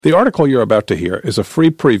The article you're about to hear is a free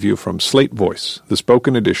preview from Slate Voice, the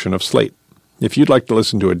spoken edition of Slate. If you'd like to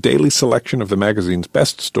listen to a daily selection of the magazine's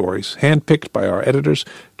best stories, handpicked by our editors,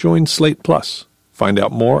 join Slate Plus. Find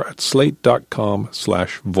out more at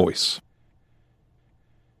slate.com/voice.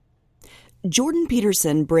 Jordan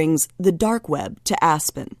Peterson brings the dark web to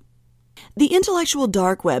Aspen. The intellectual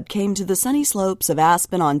dark web came to the sunny slopes of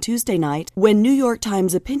Aspen on Tuesday night when New York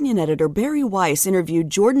Times opinion editor Bari Weiss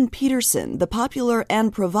interviewed Jordan Peterson, the popular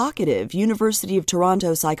and provocative University of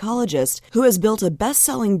Toronto psychologist who has built a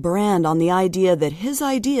best-selling brand on the idea that his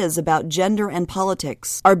ideas about gender and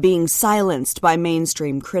politics are being silenced by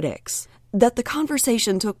mainstream critics. That the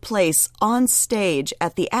conversation took place on stage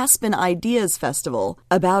at the Aspen Ideas Festival,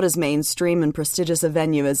 about as mainstream and prestigious a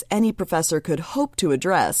venue as any professor could hope to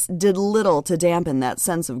address, did little to dampen that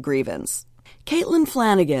sense of grievance. Caitlin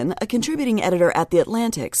Flanagan, a contributing editor at The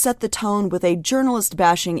Atlantic, set the tone with a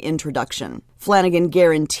journalist-bashing introduction. Flanagan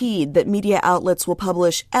guaranteed that media outlets will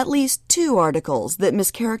publish at least 2 articles that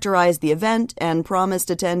mischaracterize the event and promised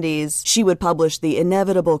attendees she would publish the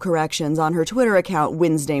inevitable corrections on her Twitter account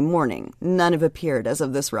Wednesday morning. None have appeared as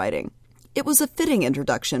of this writing. It was a fitting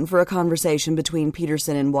introduction for a conversation between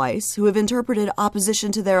Peterson and Weiss, who have interpreted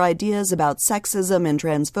opposition to their ideas about sexism and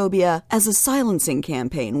transphobia as a silencing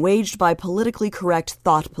campaign waged by politically correct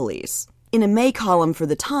thought police. In a May column for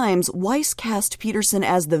The Times, Weiss cast Peterson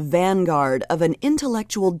as the vanguard of an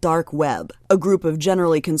intellectual dark web, a group of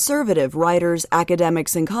generally conservative writers,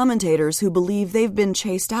 academics, and commentators who believe they've been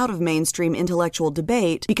chased out of mainstream intellectual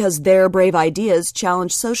debate because their brave ideas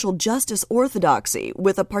challenge social justice orthodoxy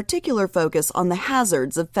with a particular focus on the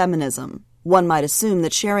hazards of feminism. One might assume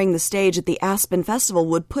that sharing the stage at the Aspen Festival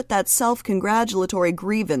would put that self-congratulatory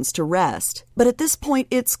grievance to rest. But at this point,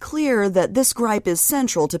 it's clear that this gripe is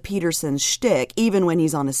central to Peterson's shtick, even when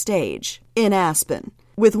he's on a stage. In Aspen,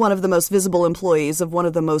 with one of the most visible employees of one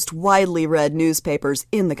of the most widely read newspapers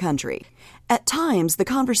in the country. At times, the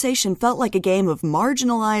conversation felt like a game of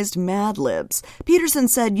marginalized Mad Libs. Peterson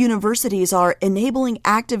said universities are enabling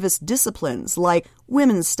activist disciplines like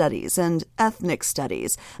women's studies and ethnic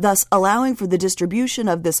studies, thus allowing for the distribution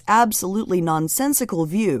of this absolutely nonsensical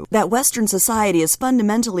view that Western society is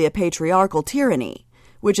fundamentally a patriarchal tyranny,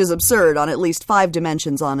 which is absurd on at least 5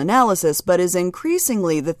 dimensions on analysis, but is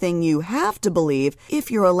increasingly the thing you have to believe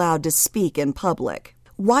if you're allowed to speak in public.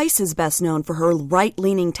 Weiss is best known for her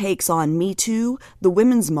right-leaning takes on Me Too, the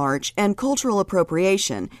Women's March, and cultural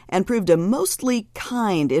appropriation, and proved a mostly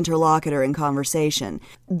kind interlocutor in conversation,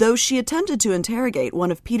 though she attempted to interrogate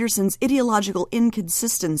one of Peterson's ideological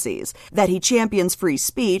inconsistencies, that he champions free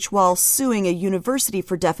speech while suing a university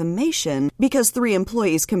for defamation because 3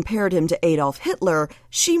 employees compared him to Adolf Hitler.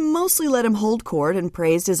 She mostly let him hold court and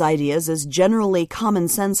praised his ideas as generally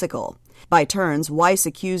commonsensical. By turns, Weiss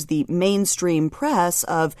accused the mainstream press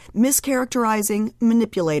of mischaracterizing,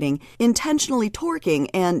 manipulating, intentionally torquing,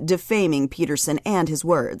 and defaming Peterson and his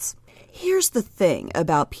words. Here's the thing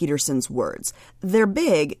about Peterson's words. They're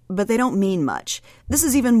big, but they don't mean much. This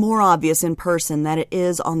is even more obvious in person than it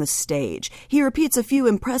is on the stage. He repeats a few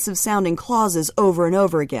impressive-sounding clauses over and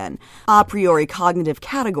over again. A priori cognitive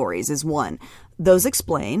categories is one. Those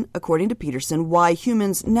explain, according to Peterson, why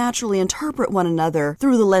humans naturally interpret one another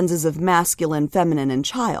through the lenses of masculine, feminine, and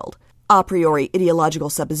child. A priori ideological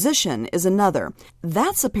supposition is another.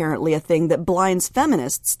 That's apparently a thing that blinds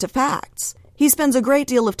feminists to facts. He spends a great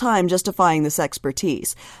deal of time justifying this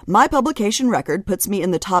expertise. My publication record puts me in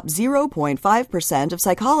the top 0.5% of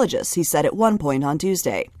psychologists, he said at one point on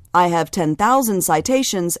Tuesday. I have 10,000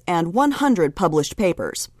 citations and 100 published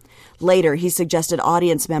papers. Later, he suggested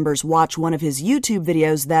audience members watch one of his YouTube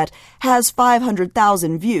videos that has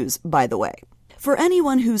 500,000 views, by the way. For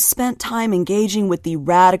anyone who's spent time engaging with the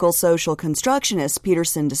radical social constructionists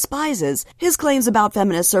Peterson despises, his claims about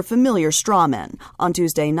feminists are familiar straw men. On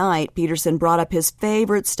Tuesday night, Peterson brought up his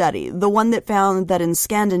favorite study, the one that found that in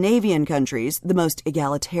Scandinavian countries, the most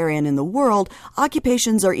egalitarian in the world,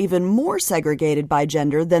 occupations are even more segregated by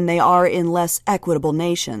gender than they are in less equitable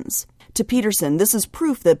nations. To Peterson, this is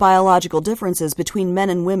proof that biological differences between men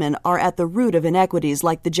and women are at the root of inequities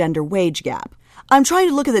like the gender wage gap. I'm trying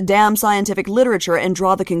to look at the damn scientific literature and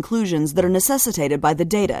draw the conclusions that are necessitated by the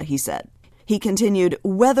data, he said. He continued,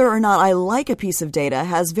 whether or not I like a piece of data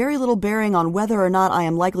has very little bearing on whether or not I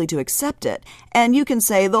am likely to accept it, and you can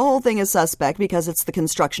say the whole thing is suspect because it's the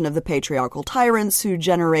construction of the patriarchal tyrants who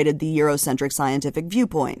generated the Eurocentric scientific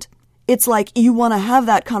viewpoint. It's like you want to have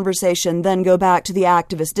that conversation, then go back to the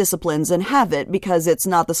activist disciplines and have it because it's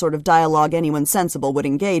not the sort of dialogue anyone sensible would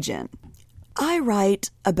engage in. I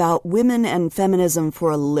write about women and feminism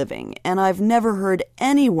for a living, and I've never heard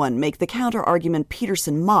anyone make the counter-argument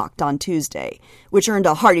Peterson mocked on Tuesday, which earned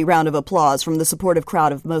a hearty round of applause from the supportive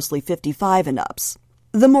crowd of mostly 55 and ups.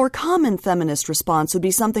 The more common feminist response would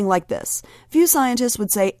be something like this. Few scientists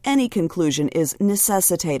would say any conclusion is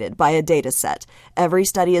necessitated by a data set. Every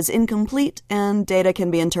study is incomplete, and data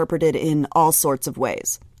can be interpreted in all sorts of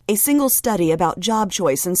ways. A single study about job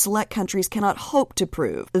choice in select countries cannot hope to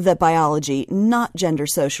prove that biology, not gender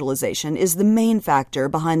socialization, is the main factor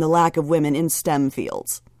behind the lack of women in STEM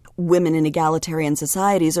fields. Women in egalitarian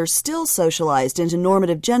societies are still socialized into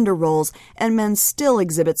normative gender roles, and men still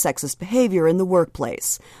exhibit sexist behavior in the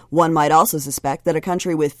workplace. One might also suspect that a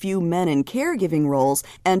country with few men in caregiving roles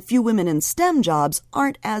and few women in STEM jobs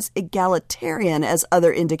aren't as egalitarian as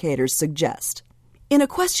other indicators suggest. In a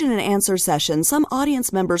question-and-answer session, some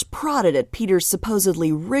audience members prodded at Peter's supposedly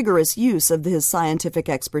rigorous use of his scientific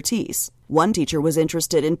expertise. One teacher was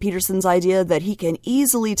interested in Peterson's idea that he can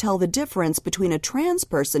easily tell the difference between a trans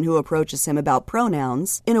person who approaches him about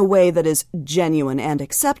pronouns in a way that is genuine and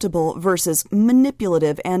acceptable versus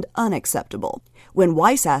manipulative and unacceptable. When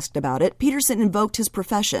Weiss asked about it, Peterson invoked his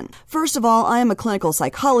profession. "First of all, I am a clinical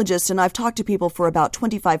psychologist, and I've talked to people for about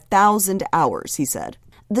 25,000 hours, he said.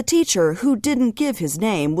 The teacher, who didn't give his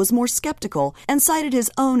name, was more skeptical and cited his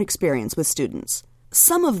own experience with students.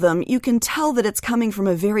 "Some of them, you can tell that it's coming from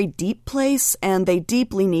a very deep place, and they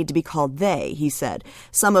deeply need to be called they," he said.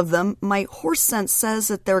 "Some of them, my horse sense says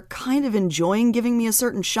that they're kind of enjoying giving me a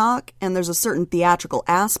certain shock, and there's a certain theatrical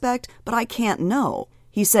aspect, but I can't know."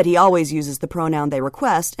 He said he always uses the pronoun they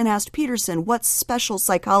request and asked Peterson what special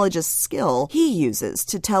psychologist skill he uses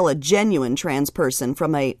to tell a genuine trans person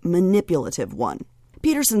from a manipulative one.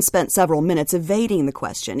 Peterson spent several minutes evading the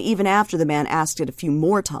question, even after the man asked it a few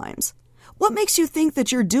more times. "What makes you think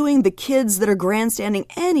that you're doing the kids that are grandstanding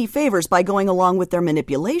any favors by going along with their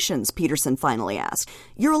manipulations?" Peterson finally asked.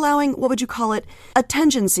 "You're allowing, what would you call it,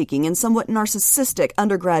 attention-seeking and somewhat narcissistic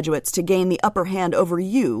undergraduates to gain the upper hand over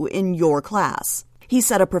you in your class." He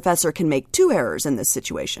said a professor can make two errors in this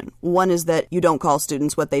situation. One is that you don't call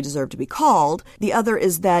students what they deserve to be called. The other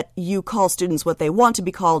is that you call students what they want to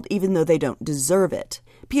be called even though they don't deserve it.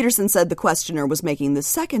 Peterson said the questioner was making the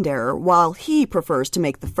second error while he prefers to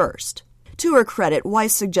make the first. To her credit,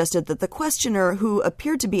 Weiss suggested that the questioner, who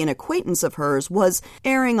appeared to be an acquaintance of hers, was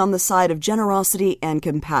erring on the side of generosity and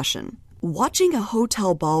compassion. Watching a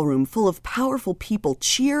hotel ballroom full of powerful people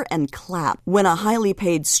cheer and clap when a highly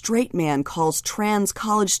paid straight man calls trans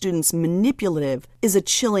college students manipulative is a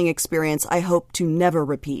chilling experience I hope to never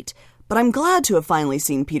repeat. But I'm glad to have finally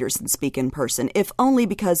seen Peterson speak in person, if only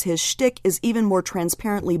because his shtick is even more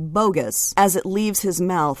transparently bogus as it leaves his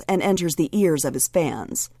mouth and enters the ears of his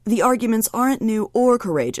fans. The arguments aren't new or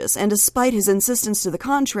courageous, and despite his insistence to the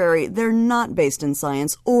contrary, they're not based in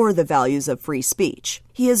science or the values of free speech.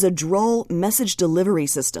 He is a droll message delivery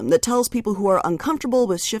system that tells people who are uncomfortable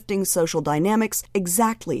with shifting social dynamics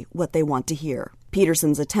exactly what they want to hear.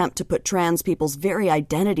 Peterson's attempt to put trans people's very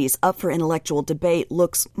identities up for intellectual debate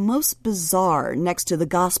looks most bizarre next to the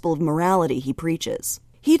gospel of morality he preaches.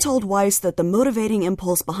 He told Weiss that the motivating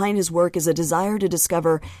impulse behind his work is a desire to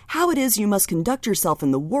discover how it is you must conduct yourself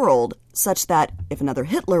in the world, such that, if another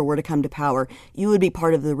Hitler were to come to power, you would be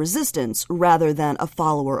part of the resistance rather than a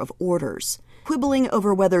follower of orders. Quibbling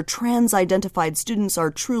over whether trans-identified students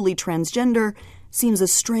are truly transgender seems a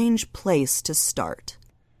strange place to start.